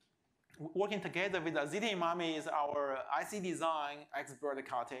 Working together with Azita Imami is our IC design expert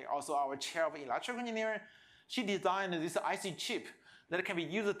Kate, also our chair of electrical engineering. She designed this IC chip that can be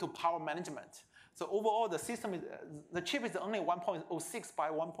used to power management. So overall, the system is, the chip is only 1.06 by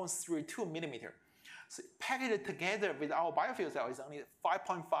 1.32 millimeter. So packaged together with our biofuel cell is only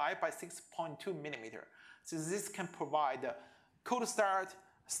 5.5 by 6.2 millimeter. So this can provide cold start,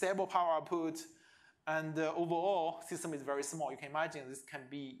 stable power output, and the overall system is very small. You can imagine this can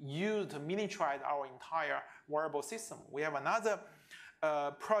be used to miniaturize our entire wearable system. We have another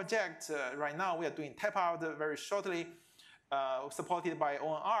project right now. We are doing tape out very shortly, supported by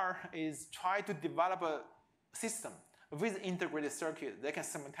ONR, is try to develop a system with integrated circuit that can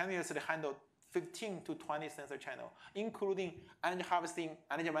simultaneously handle 15 to 20 sensor channels, including energy harvesting,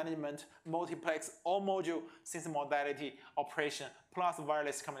 energy management, multiplex, all module sensor modality operation, plus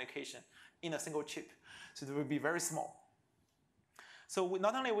wireless communication in a single chip. So it will be very small. So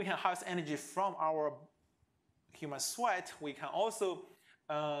not only we can harvest energy from our human sweat, we can also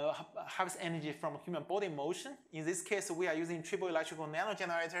harvest energy from human body motion. In this case, we are using triple electrical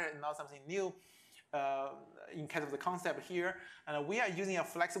nanogenerator, not something new in case of the concept here. And we are using a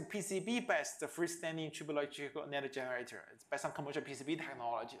flexible PCB-based freestanding triple electrical nanogenerator. It's based on commercial PCB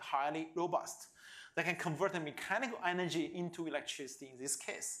technology, highly robust. That can convert the mechanical energy into electricity in this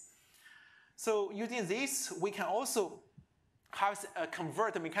case. So using this, we can also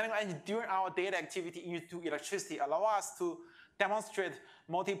convert the mechanical energy during our daily activity into electricity, allow us to demonstrate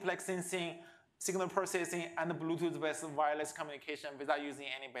multiplex sensing, signal processing, and Bluetooth-based wireless communication without using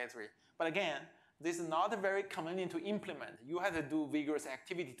any battery. But again, this is not very convenient to implement. You have to do vigorous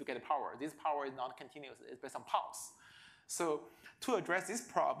activity to get power. This power is not continuous, it's based on pulse. So to address this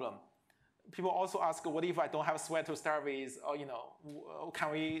problem, people also ask, what if I don't have sweat to start with, or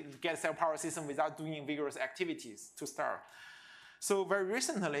can we get self-power system without doing vigorous activities to start? So very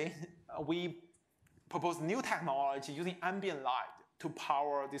recently, we proposed new technology using ambient light to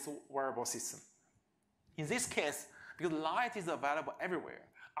power this wearable system. In this case, because light is available everywhere,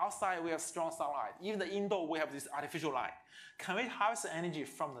 outside we have strong sunlight, even the indoor we have this artificial light. Can we harvest energy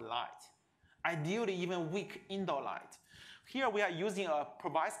from the light? Ideally, even weak indoor light. Here we are using a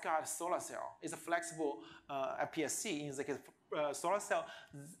perovskite solar cell. It's a flexible FPSC. In the case solar cell,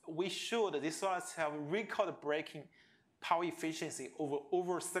 we showed this solar cell record breaking power efficiency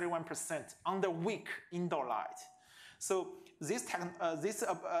over 31% under weak indoor light. So this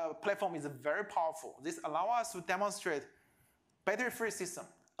platform is very powerful. This allows us to demonstrate battery-free system,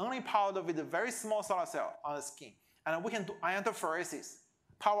 only powered with a very small solar cell on the skin. And we can do iontophoresis,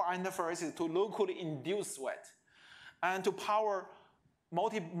 power iontophoresis to locally induce sweat, and to power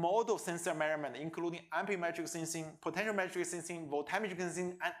multimodal sensor measurement, including amperemetric sensing, potentiometric sensing, voltammetric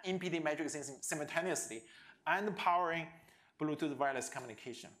sensing, and impedance sensing simultaneously, and powering Bluetooth wireless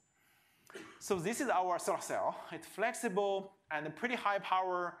communication. So this is our solar cell. It's flexible and pretty high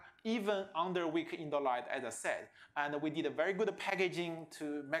power, even under weak indoor light, as I said. And we did a very good packaging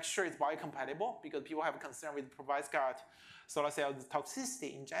to make sure it's biocompatible, because people have concern with perovskite solar cell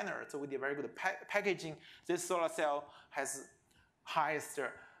toxicity in general. So we did very good packaging. This solar cell has highest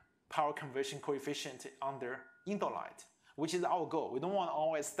power conversion coefficient under indoor light, which is our goal. We don't want to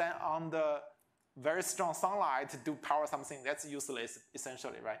always stand under very strong sunlight to power something that's useless,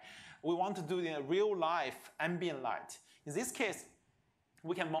 essentially, right? We want to do it in real life ambient light. In this case,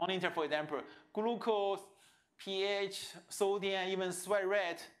 we can monitor, for example, glucose, pH, sodium, even sweat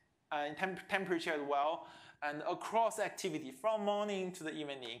rate, and temperature as well, and across activity from morning to the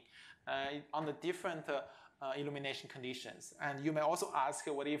evening under different illumination conditions. And you may also ask,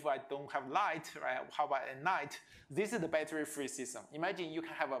 what if I don't have light, right? How about at night? This is the battery-free system. Imagine you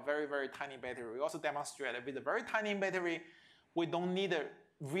can have a very, very tiny battery. We also demonstrated with a very tiny battery, we don't need to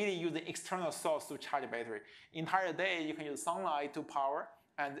really use the external source to charge the battery. Entire day, you can use sunlight to power,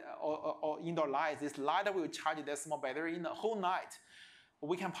 and or indoor light. This light will charge that small battery in the whole night.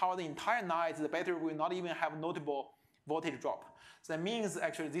 We can power the entire night. The battery will not even have notable voltage drop. So that means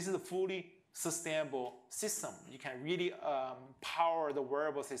actually this is a fully sustainable system. You can really power the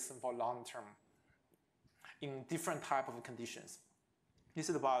wearable system for long term in different type of conditions. This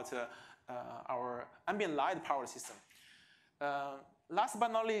is about our ambient light power system. Last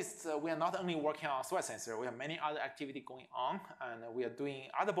but not least, we are not only working on sweat sensor, we have many other activity going on, and we are doing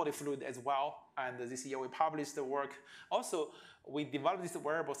other body fluid as well. And this year we published the work. Also, we developed this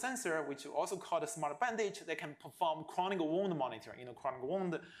wearable sensor, which we also called a smart bandage, that can perform chronic wound monitoring. You know, chronic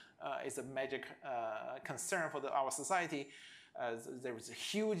wound is a major concern for our society. There is a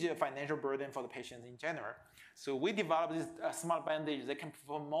huge financial burden for the patients in general. So we developed this smart bandage that can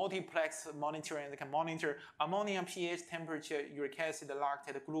perform multiplex monitoring. They can monitor ammonia, pH, temperature, uric acid,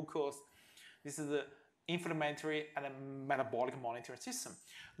 lactate, glucose. This is the inflammatory and a metabolic monitoring system.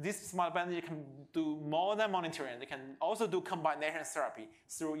 This smart bandage can do more than monitoring. They can also do combination therapy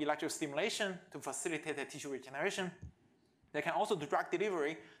through electrical stimulation to facilitate the tissue regeneration. They can also do drug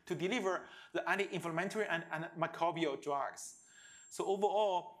delivery to deliver the anti-inflammatory and microbial drugs. So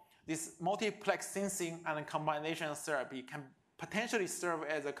overall, this multiplex sensing and combination therapy can potentially serve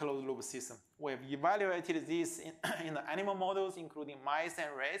as a closed loop system. We have evaluated this in the animal models, including mice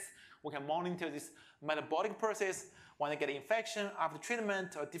and rats. We can monitor this metabolic process when they get infection after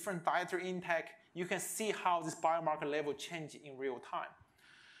treatment or different dietary intake. You can see how this biomarker level change in real time.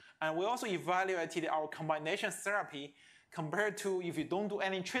 And we also evaluated our combination therapy compared to if you don't do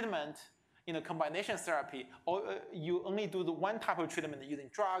any treatment in a combination therapy, or you only do the one type of treatment using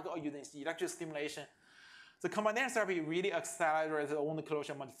drug or using electrical stimulation. The combination therapy really accelerates the wound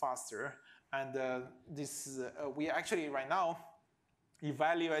closure much faster. And we actually right now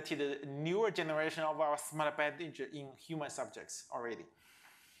evaluated a newer generation of our smart bandage in human subjects already.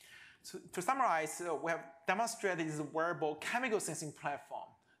 So to summarize, we have demonstrated this wearable chemical sensing platform.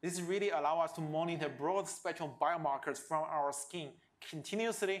 This really allows us to monitor broad spectrum biomarkers from our skin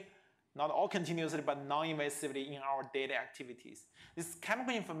continuously, not all continuously, but non-invasively in our daily activities. This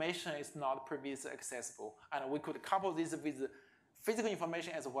chemical information is not previously accessible, and we could couple this with physical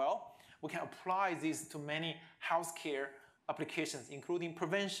information as well. We can apply this to many healthcare applications, including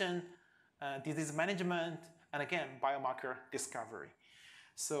prevention, disease management, and again, biomarker discovery.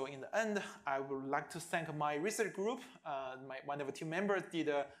 So in the end, I would like to thank my research group. My wonderful team members did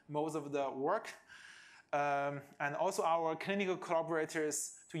most of the work. And also our clinical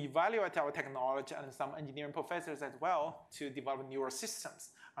collaborators to evaluate our technology, and some engineering professors as well to develop newer systems.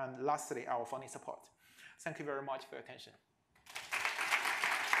 And lastly, our funding support. Thank you very much for your attention.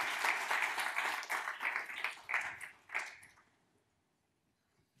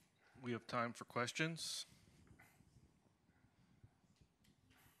 We have time for questions.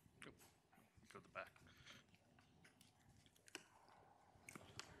 Go to the back.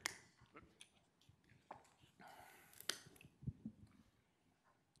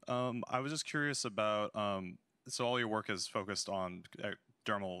 I was just curious about, so all your work is focused on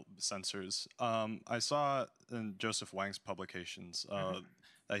dermal sensors. I saw in Joseph Wang's publications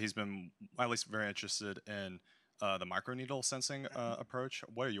that he's been at least very interested in the microneedle sensing approach.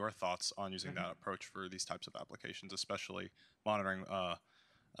 What are your thoughts on using that approach for these types of applications, especially monitoring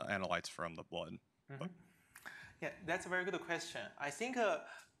analytes from the blood? Yeah, that's a very good question. I think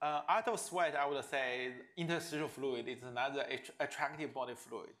out of sweat, I would say interstitial fluid is another attractive body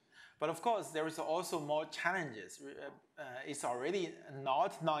fluid. But of course, there is also more challenges. It's already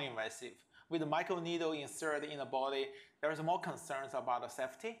not non-invasive. With the microneedle insert in the body, there is more concerns about the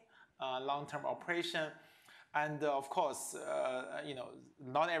safety, long-term operation. And of course,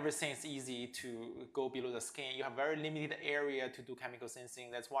 not everything is easy to go below the skin. You have very limited area to do chemical sensing.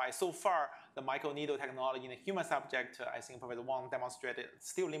 That's why so far the microneedle technology in a human subject, I think Professor Wang demonstrated,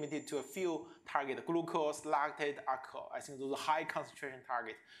 still limited to a few targets: glucose, lactate, alcohol. I think those are high concentration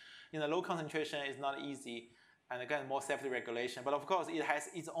targets. In the low concentration, it's not easy. And again, more safety regulation. But of course, it has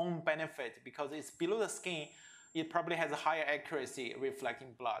its own benefit because it's below the skin. It probably has a higher accuracy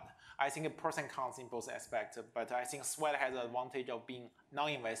reflecting blood. I think pros and cons in both aspects, but I think sweat has the advantage of being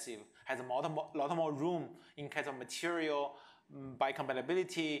non-invasive, has a lot more room in case of material,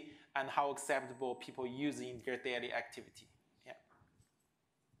 biocompatibility, and how acceptable people use in their daily activity. Yeah.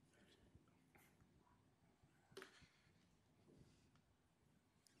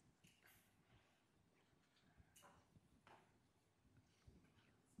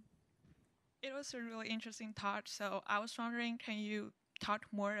 It was a really interesting talk. So I was wondering, can you talk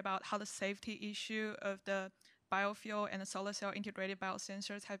more about how the safety issue of the biofuel and the solar cell integrated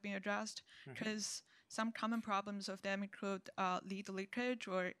biosensors have been addressed? Because some common problems of them include lead leakage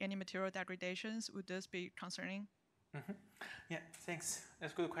or any material degradations. Would this be concerning? Yeah, thanks.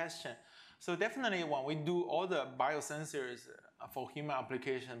 That's a good question. So definitely when we do all the biosensors for human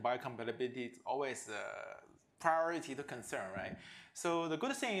application, biocompatibility is always a priority to concern, right? So the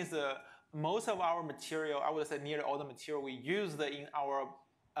good thing is most of our material, I would say nearly all the material we use in our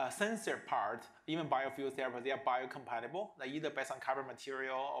sensor part, even biofuel therapy, they are biocompatible. They're either based on carbon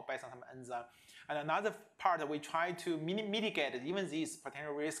material or based on some enzyme. And another part that we try to mitigate even this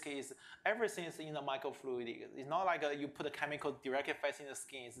potential risk is everything is in the microfluidic. It's not like you put a chemical directly facing the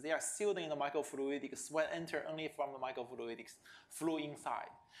skin. They are sealed in the microfluidic. Sweat enter only from the microfluidics, flow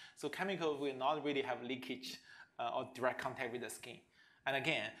inside. So chemicals will not really have leakage or direct contact with the skin. And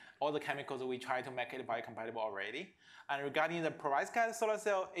again, all the chemicals we try to make it biocompatible already. And regarding the perovskite solar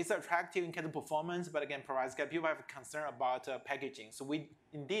cell, it's attractive in case of performance, but again, perovskite, people have concern about packaging. So we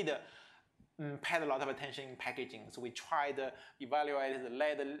indeed paid a lot of attention in packaging. So we tried to evaluate the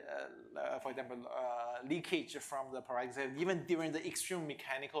lead, for example, leakage from the perovskite, even during the extreme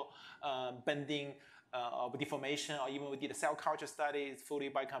mechanical bending or deformation, or even we did a cell culture study, it's fully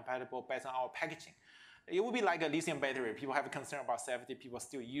biocompatible based on our packaging. It would be like a lithium battery. People have a concern about safety. People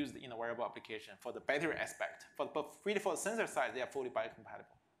still use it in a wearable application for the battery aspect. But really for the sensor side, they are fully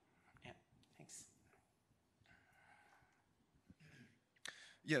biocompatible. Yeah, thanks.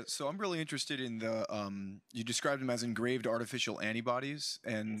 Yeah, so I'm really interested in the, you described them as engraved artificial antibodies.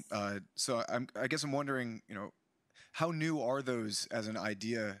 And so I guess I'm wondering, how new are those as an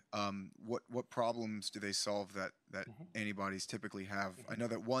idea? What problems do they solve that antibodies typically have? I know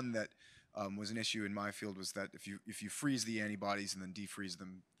that one that was an issue in my field was that if you freeze the antibodies and then defreeze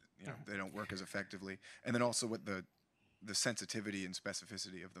them, they don't work as effectively. And then also what the sensitivity and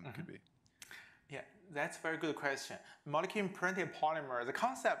specificity of them could be. Yeah, that's a very good question. Molecular printed polymer, the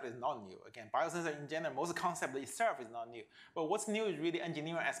concept is not new. Again, biosensor in general, most concept itself is not new. But what's new is really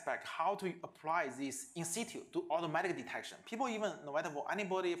engineering aspect, how to apply this in situ to automatic detection. People even, no matter for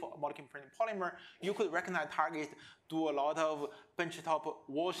antibody, for molecular printed polymer, you could recognize target, do a lot of benchtop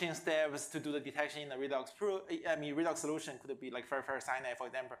washing steps to do the detection in the redox redox solution could be like ferrocyanide, for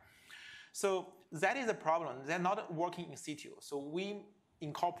example. So that is a problem. They're not working in situ. So we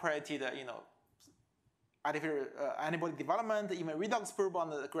incorporated, artificial antibody development, even redox probe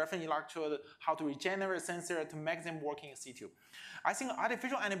on the graphene electrode, how to regenerate sensor to make them working in situ. I think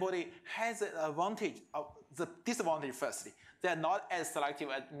artificial antibody has an advantage, the disadvantage firstly. They're not as selective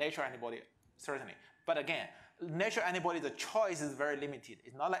as natural antibody, certainly. But again, natural antibody, the choice is very limited.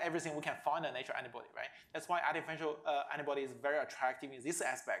 It's not like everything we can find a natural antibody, right? That's why artificial antibody is very attractive in this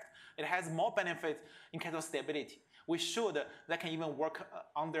aspect. It has more benefits in case of stability. We showed that can even work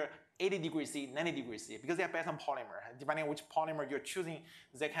under 80 degrees C, 90 degrees C, because they are based on polymer. Depending on which polymer you're choosing,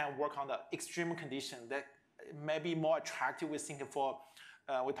 they can work on the extreme condition that may be more attractive. We think for,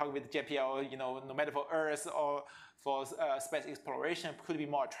 we talk with JPL, no matter for Earth or for space exploration, could be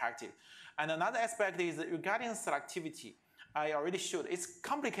more attractive. And another aspect is regarding selectivity. I already showed it's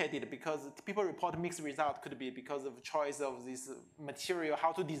complicated because people report mixed results could be because of choice of this material,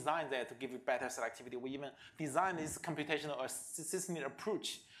 how to design that to give you better selectivity. We even design this computational or systemic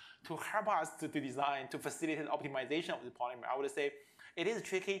approach to help us to design, to facilitate optimization of the polymer. I would say it is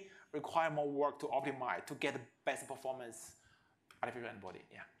tricky, require more work to optimize, to get the best performance artificial antibody.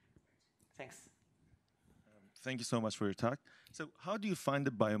 Yeah. Thanks. Thank you so much for your talk. So how do you find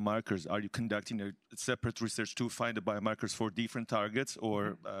the biomarkers? Are you conducting a separate research to find the biomarkers for different targets,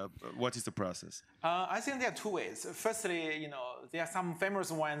 or what is the process? I think there are two ways. Firstly, there are some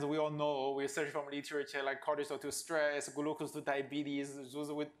famous ones we all know. We search from literature like cortisol to stress, glucose to diabetes.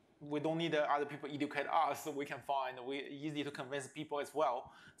 Those we don't need other people educate us. We can find. We easy to convince people as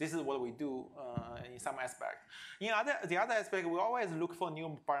well. This is what we do in some aspect. The other aspect, we always look for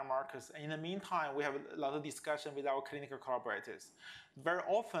new biomarkers. In the meantime, we have a lot of discussion with our clinical collaborators. Very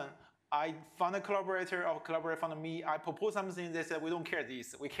often, I found a collaborator or collaborator found me. I propose something. They said, "We don't care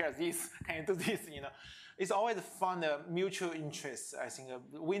this. We care this. Can you do this?" It's always fun mutual interest. I think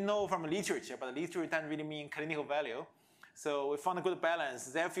we know from literature, but literature doesn't really mean clinical value. So we found a good balance.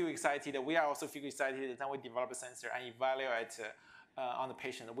 They feel excited. We are also feel excited. Then we develop a sensor and evaluate on the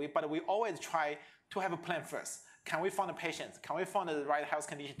patient. But we always try to have a plan first. Can we find a patient? Can we find the right health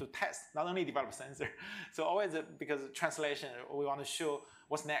condition to test? Not only develop a sensor. So always because translation, we want to show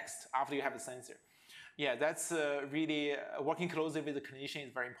what's next after you have the sensor. Yeah, that's really working closely with the clinician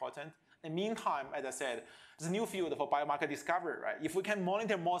is very important. In the meantime, as I said, it's a new field for biomarker discovery, right? If we can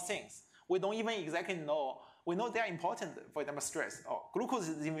monitor more things, we don't even exactly know. We know they are important, for example, stress. Glucose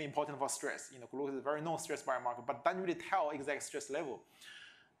is even important for stress. Glucose is a very known stress biomarker, but doesn't really tell exact stress level.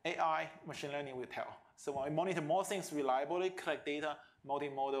 AI, machine learning will tell. So when we monitor more things reliably, collect data,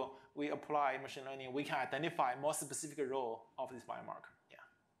 multimodal, we apply machine learning, we can identify more specific role of this biomarker. Yeah.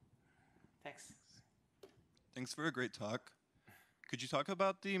 Thanks. Thanks for a great talk. Could you talk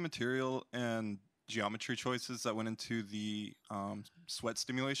about the material and geometry choices that went into the sweat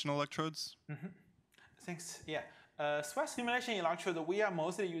stimulation electrodes? Mm-hmm. Thanks. Yeah. Sweat stimulation electrode, we are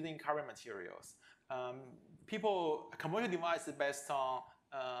mostly using carbon materials. Commercial devices based on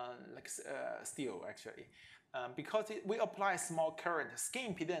steel, actually. Because we apply small current,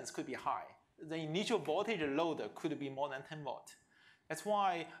 skin impedance could be high. The initial voltage load could be more than 10 volt. That's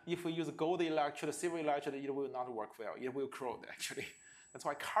why if we use gold electrode, silver electrode, it will not work well. It will corrode, actually. That's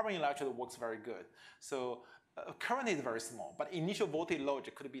why carbon electrode works very good. So current is very small, but initial voltage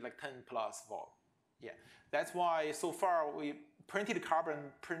load could be like 10 plus volt. Yeah, that's why so far we printed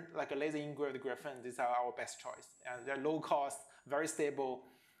carbon, like a laser engraved graphene. These are our best choice. And they're low cost, very stable,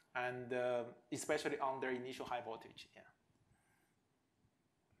 and especially under initial high voltage. Yeah.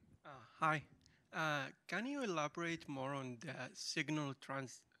 Hi. Can you elaborate more on the signal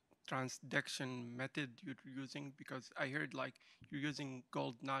transduction method you're using? Because I heard like you're using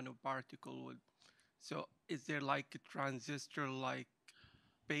gold nanoparticle. So is there like a transistor like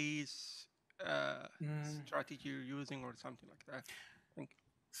base strategy you're using or something like that? Thank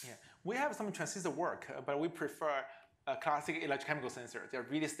you. Yeah, we have some transistor work, but we prefer a classic electrochemical sensor. They're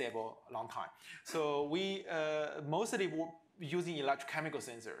really stable a long time. So we mostly using electrochemical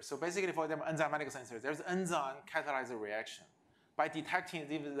sensors. So basically for them enzymatic sensors, there's enzyme catalyze the reaction. By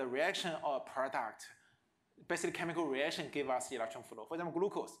detecting if the reaction or product, basically chemical reaction give us the electron flow. For example,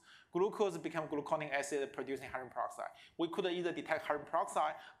 glucose. Glucose becomes gluconic acid producing hydrogen peroxide. We could either detect hydrogen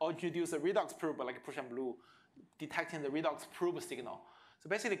peroxide or introduce a redox probe like push and blue, detecting the redox probe signal. So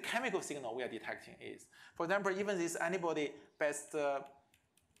basically, chemical signal we are detecting is, for example, even this antibody-based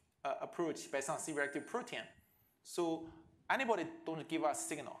approach based on C-reactive protein. So antibody don't give us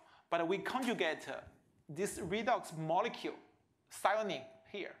signal, but we conjugate this redox molecule, thionein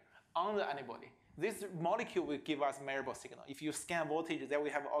here, on the antibody. This molecule will give us measurable signal. If you scan voltage, then we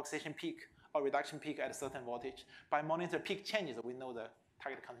have oxidation peak or reduction peak at a certain voltage. By monitor peak changes, we know the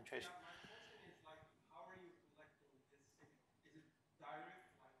target concentration. My question is like, how are you collecting this signal? Is it direct,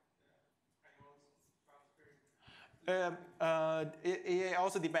 like It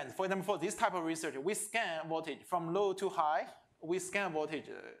also depends. For example, for this type of research, we scan voltage from low to high. We scan voltage,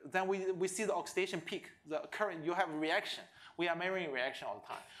 then we see the oxidation peak, the current, you have reaction. We are measuring reaction all the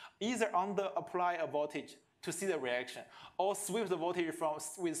time. Either apply a voltage to see the reaction, or sweep the voltage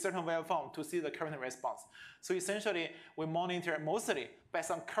with certain waveform to see the current response. So essentially, we monitor mostly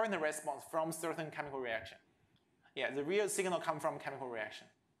based on current response from certain chemical reaction. Yeah, the real signal comes from chemical reaction.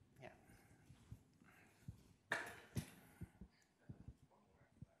 Yeah.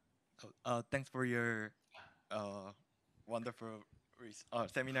 Thanks for your wonderful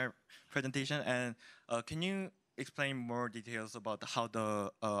seminar presentation. And can you explain more details about how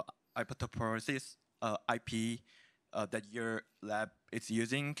the hypotopoiesis IP that your lab is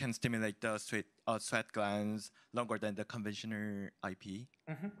using can stimulate the sweat glands longer than the conventional IP?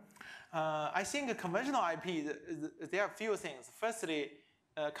 I think conventional IP, there are a few things. Firstly,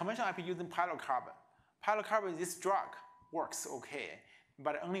 conventional IP using pyrrocarbon. Pyrrocarbon, this drug works okay,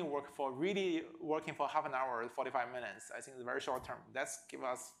 but only working for half an hour, 45 minutes. I think it's very short term. That's give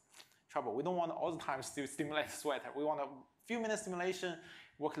us trouble. We don't want all the time to stimulate sweat. We want a few minutes stimulation,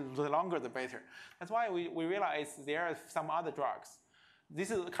 work the longer the better. That's why we realize there are some other drugs.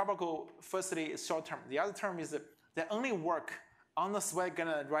 This is carbaco, firstly, is short term. The other term is that they only work on the sweat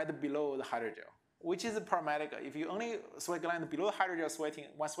gland right below the hydrogel, which is problematic. If you only sweat gland below the hydrogel sweating,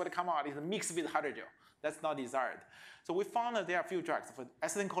 when sweat come out, it's mixed with hydrogel. That's not desired. So we found that there are a few drugs. For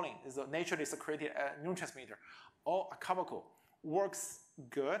acetylcholine is a naturally secreted neurotransmitter, or carbaco works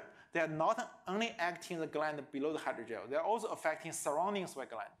good. They are not only acting the gland below the hydrogel, they are also affecting surrounding sweat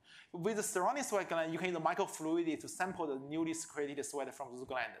gland. With the surrounding sweat gland, you can use the microfluidics to sample the newly secreted sweat from those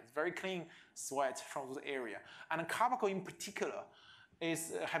glands. It's very clean sweat from those area. And carbaco in particular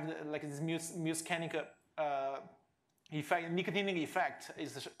is have like this muscarinic effect, nicotinic effect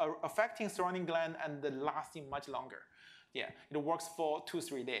is affecting surrounding gland and lasting much longer. Yeah, it works for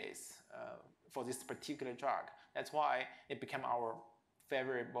 2-3 days for this particular drug. That's why it became our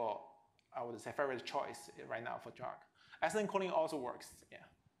favorite choice right now for drug. Acetylcholine also works. Yeah.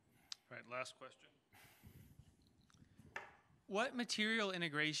 Right. Last question. What material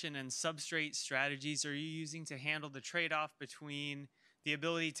integration and substrate strategies are you using to handle the trade-off between the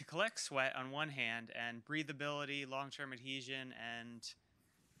ability to collect sweat on one hand and breathability, long-term adhesion, and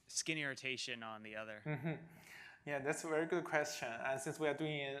skin irritation on the other? Yeah, that's a very good question. And since we are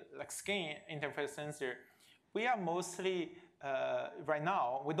doing like skin interface sensor, we are mostly, right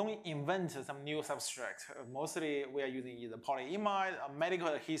now, we don't invent some new substrate. Mostly we are using either polyimide, a medical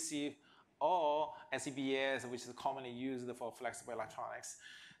adhesive, or SEBS, which is commonly used for flexible electronics.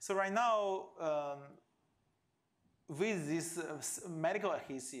 So right now, with this medical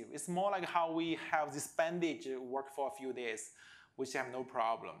adhesive, it's more like how we have this bandage work for a few days, which have no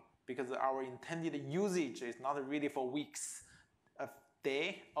problem, because our intended usage is not really for weeks. A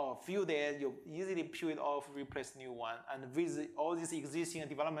day or a few days, you easily peel it off, replace new one. And with all this existing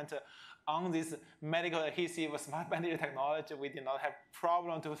development on this medical adhesive smart bandage technology, we did not have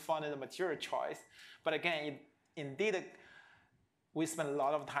problem to find the material choice. But again, indeed, we spend a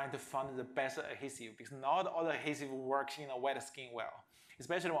lot of time to find the best adhesive, because not all the adhesive works in a wet skin well.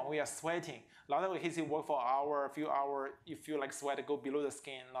 Especially when we are sweating, a lot of adhesive work for an hour, a few hours, you feel like sweat go below the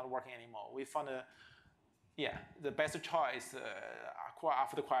skin, not working anymore. We found the best choice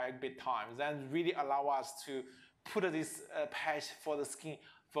after quite a bit time. Then really allow us to put this patch for the skin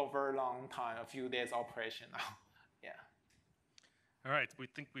for a very long time, a few days operation now. Yeah. All right, we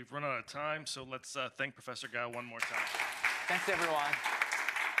think we've run out of time, so let's thank Professor Gao one more time. Thanks, everyone.